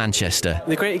Museum in Manchester.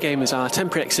 The Great Game is our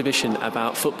temporary exhibition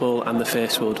about football and the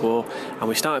First World War, and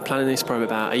we started planning this probably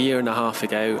about a year and a half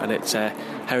ago, and it's a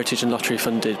Heritage and Lottery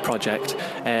funded project.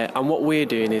 And what we're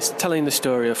doing is telling the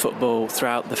story of football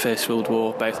throughout the First World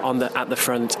War, both at the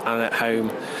front and at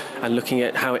home, and looking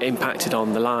at how it impacted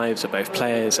on the lives of both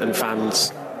players and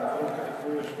fans.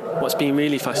 What's been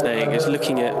really fascinating is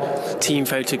looking at team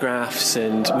photographs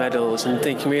and medals and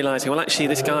realising, well, actually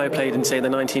this guy played in, say, the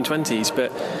 1920s,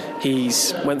 but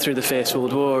he's went through the First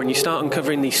World War, and you start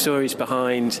uncovering these stories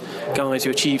behind guys who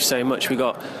achieved so much. We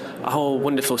got a whole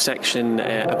wonderful section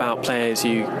about players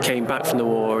who came back from the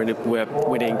war and were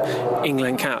winning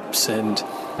England caps and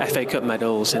FA Cup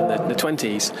medals in the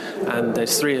 20s, and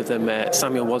there's three of them.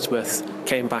 Samuel Wadsworth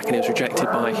came back and he was rejected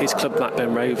by his club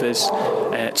Blackburn Rovers.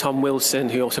 Tom Wilson,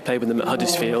 who also played with them at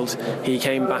Huddersfield, he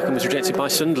came back and was rejected by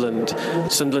Sunderland.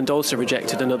 Sunderland also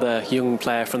rejected another young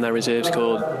player from their reserves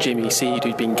called Jimmy Seed,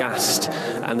 who'd been gassed,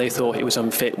 and they thought he was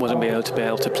unfit, wasn't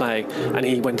able to play, and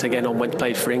he went to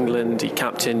play for England. He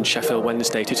captained Sheffield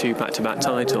Wednesday to 2 back-to-back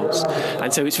titles,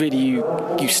 and so it's really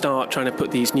you start trying to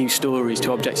put these new stories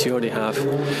to objects you already have.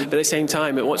 But at the same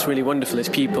time, what's really wonderful is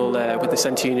people with the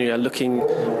centenary are looking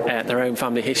at their own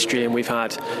family history, and we've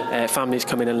had families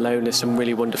come in and loan us some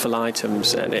really wonderful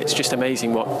items, and it's just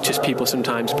amazing what just people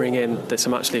sometimes bring in. There's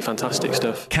some absolutely fantastic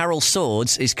stuff. Carol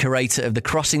Swords is curator of the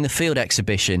Crossing the Field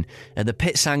exhibition at the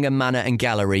Pitsanger Manor and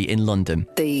Gallery in London.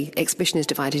 The exhibition is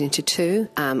divided into two.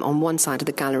 On one side of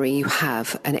the gallery you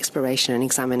have an exploration and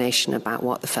examination about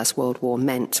what the First World War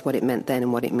meant, what it meant then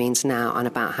and what it means now, and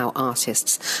about how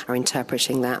artists are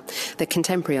interpreting that. They're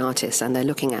contemporary artists and they're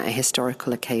looking at a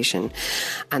historical occasion.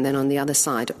 And then on the other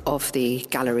side of the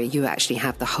gallery you actually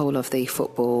have the whole of the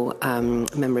football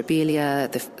memorabilia,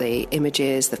 the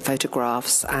images, the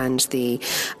photographs and the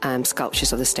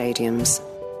sculptures of the stadiums.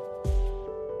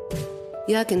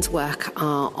 Jürgen's work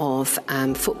are of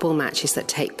football matches that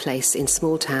take place in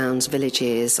small towns,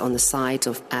 villages, on the sides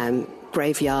of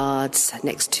graveyards,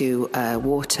 next to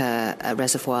water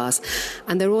reservoirs,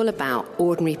 and they're all about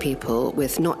ordinary people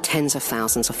with not tens of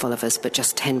thousands of followers, but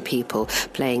just 10 people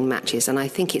playing matches. And I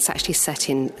think it's actually set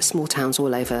in small towns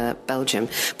all over Belgium,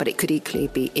 but it could equally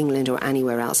be England or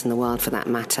anywhere else in the world for that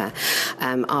matter.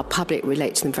 Our public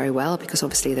relate to them very well because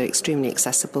obviously they're extremely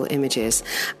accessible images,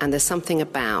 and there's something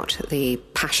about the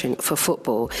passion for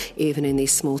football even in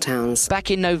these small towns. Back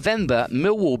in November,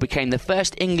 Millwall became the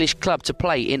first English club to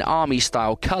play in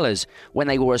Army-style colours when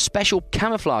they wore a special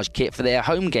camouflage kit for their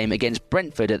home game against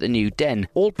Brentford at the New Den.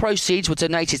 All proceeds were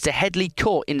donated to Headley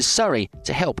Court in Surrey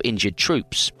to help injured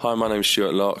troops. Hi, my name's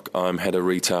Stuart Locke. I'm head of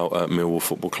retail at Millwall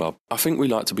Football Club. I think we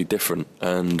like to be different,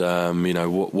 and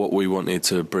what we wanted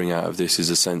to bring out of this is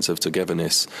a sense of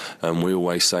togetherness. We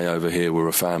always say over here we're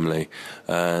a family,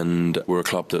 and we're a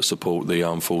club that support the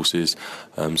armed forces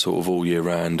sort of all year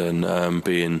round, and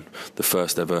being the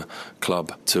first ever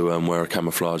club to wear a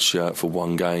camouflage shirt for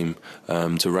one game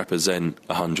to represent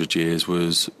 100 years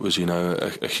was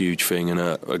a huge thing and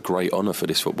a great honour for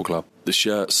this football club. The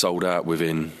shirt sold out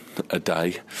within a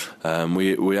day.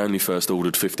 We only first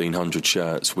ordered 1,500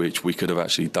 shirts, which we could have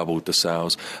actually doubled the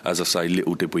sales. As I say,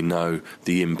 little did we know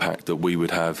the impact that we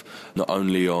would have, not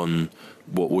only on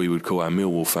what we would call our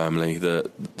Millwall family, the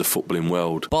footballing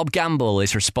world. Bob Gamble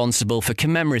is responsible for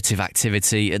commemorative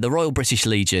activity at the Royal British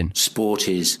Legion. Sport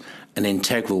is an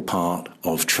integral part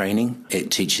of training.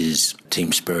 It teaches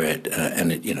team spirit,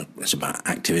 and it's about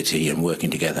activity and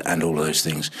working together and all of those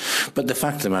things. But the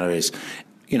fact of the matter is,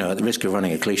 at the risk of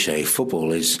running a cliche,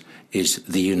 football is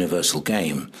the universal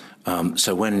game.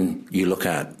 So when you look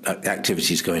at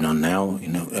activities going on now,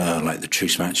 like the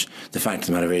truce match, the fact of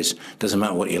the matter is, doesn't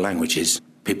matter what your language is,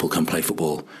 people can play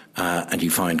football, and you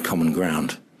find common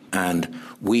ground. And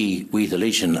we the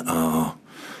Legion are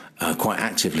quite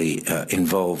actively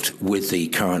involved with the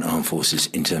current armed forces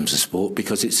in terms of sport,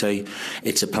 because it's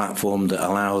a platform that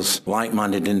allows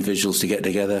like-minded individuals to get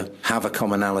together, have a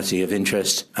commonality of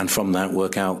interest, and from that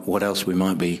work out what else we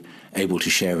might be able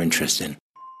to share interest in.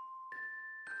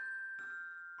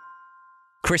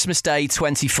 Christmas Day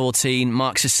 2014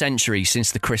 marks a century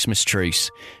since the Christmas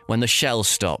truce, when the shells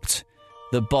stopped,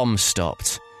 the bombs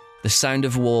stopped, the sound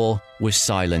of war was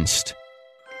silenced.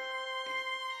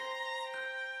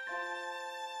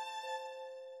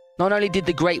 Not only did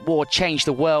the Great War change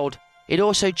the world, it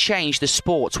also changed the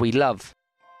sports we love.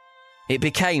 It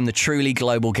became the truly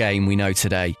global game we know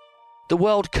today. The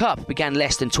World Cup began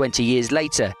less than 20 years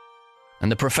later.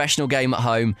 and the professional game at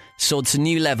home soared to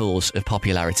new levels of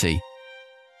popularity.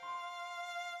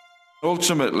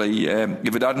 Ultimately,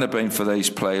 if it hadn't been for these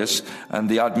players and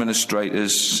the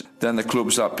administrators, then the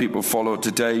clubs that people follow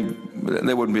today,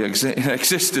 they wouldn't be in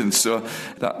existence. So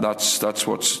that's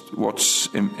what's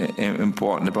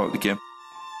important about the game.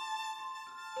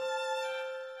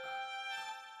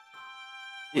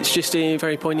 It's just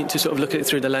very poignant to sort of look at it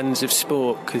through the lens of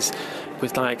sport, because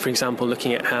with, like, for example,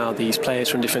 looking at how these players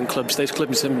from different clubs, those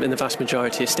clubs in the vast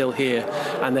majority are still here,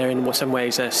 and they're in some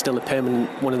ways they're still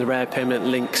one of the rare permanent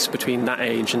links between that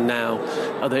age and now.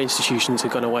 Other institutions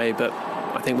have gone away, but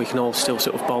I think we can all still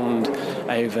sort of bond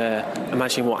over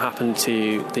imagining what happened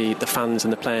to the fans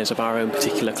and the players of our own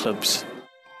particular clubs.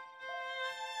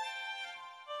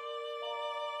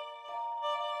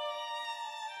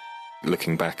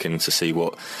 Looking back and to see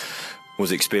what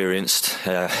was experienced,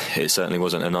 it certainly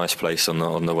wasn't a nice place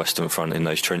on the Western Front in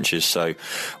those trenches. So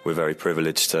we're very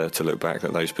privileged to look back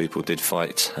that those people did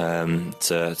fight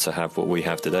to have what we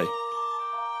have today.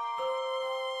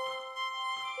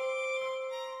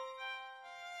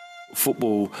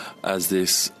 Football as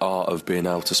this art of being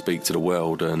able to speak to the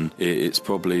world, and it's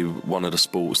probably one of the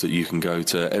sports that you can go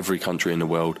to every country in the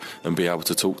world and be able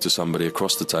to talk to somebody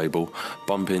across the table,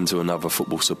 bump into another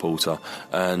football supporter,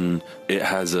 and it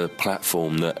has a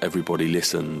platform that everybody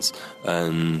listens.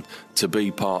 And to be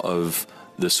part of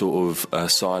the sort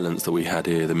of silence that we had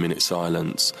here, the minute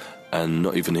silence, and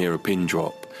not even hear a pin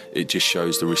drop, it just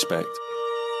shows the respect.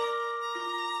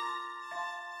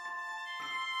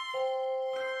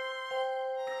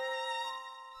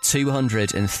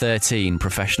 213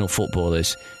 professional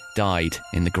footballers died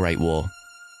in the Great War.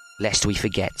 Lest we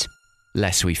forget.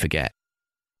 Lest we forget.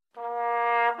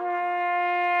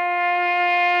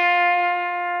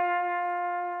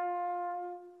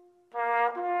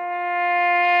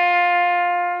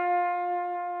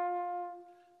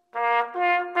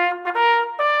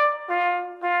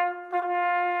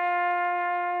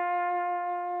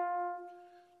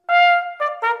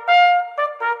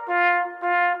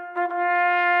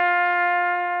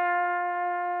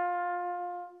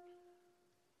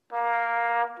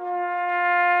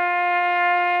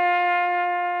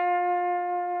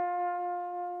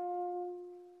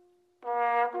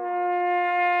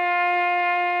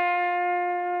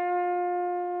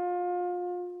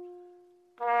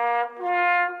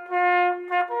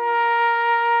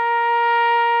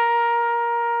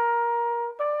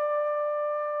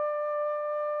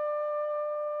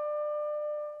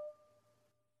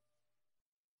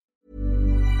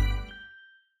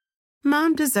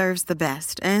 Mom deserves the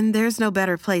best, and there's no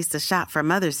better place to shop for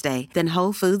Mother's Day than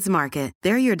Whole Foods Market.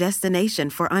 They're your destination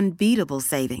for unbeatable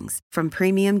savings, from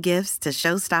premium gifts to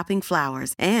show-stopping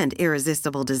flowers and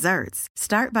irresistible desserts.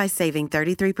 Start by saving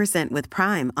 33% with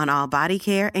Prime on all body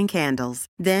care and candles.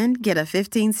 Then get a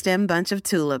 15-stem bunch of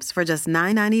tulips for just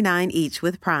 $9.99 each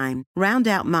with Prime. Round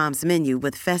out Mom's menu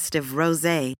with festive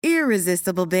rosé,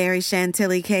 irresistible berry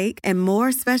chantilly cake, and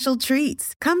more special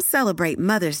treats. Come celebrate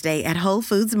Mother's Day at Whole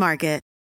Foods Market.